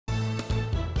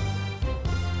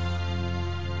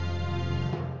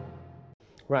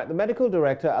Right, the medical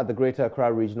director at the Greater Accra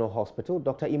Regional Hospital,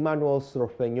 Dr. Emmanuel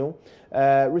Srofenyo,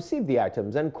 received the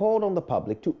items and called on the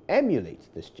public to emulate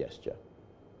this gesture.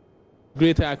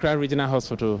 Greater Accra Regional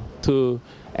Hospital to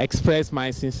express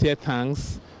my sincere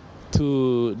thanks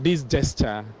to this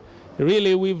gesture.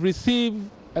 Really, we've received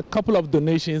a couple of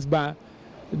donations, but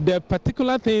the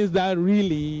particular things that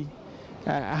really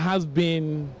has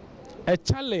been a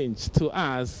challenge to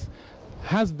us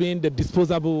has been the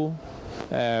disposable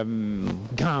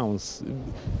gowns,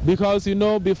 because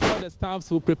before the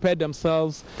staffs will prepare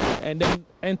themselves and then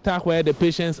enter where the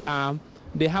patients are,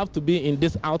 they have to be in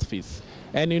these outfits,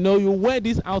 and you wear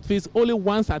these outfits only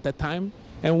once at a time,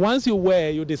 and once you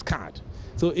wear, you discard.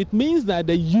 So it means that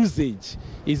the usage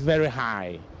is very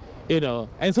high,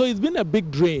 and so it's been a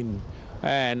big drain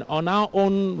and on our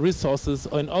own resources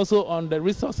and also on the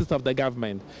resources of the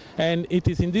government. And it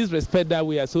is in this respect that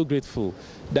we are so grateful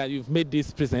that you've made this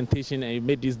presentation and you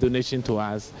made this donation to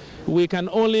us. We can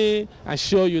only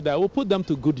assure you that we'll put them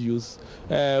to good use.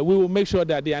 We will make sure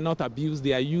that they are not abused,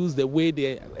 they are used the way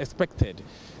they are expected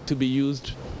to be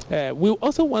used. We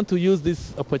also want to use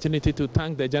this opportunity to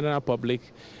thank the general public,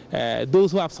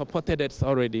 those who have supported us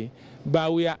already,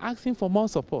 but we are asking for more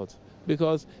support,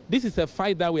 because this is a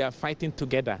fight that we are fighting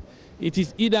together. It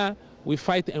is either we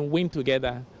fight and win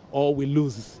together or we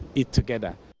lose it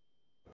together.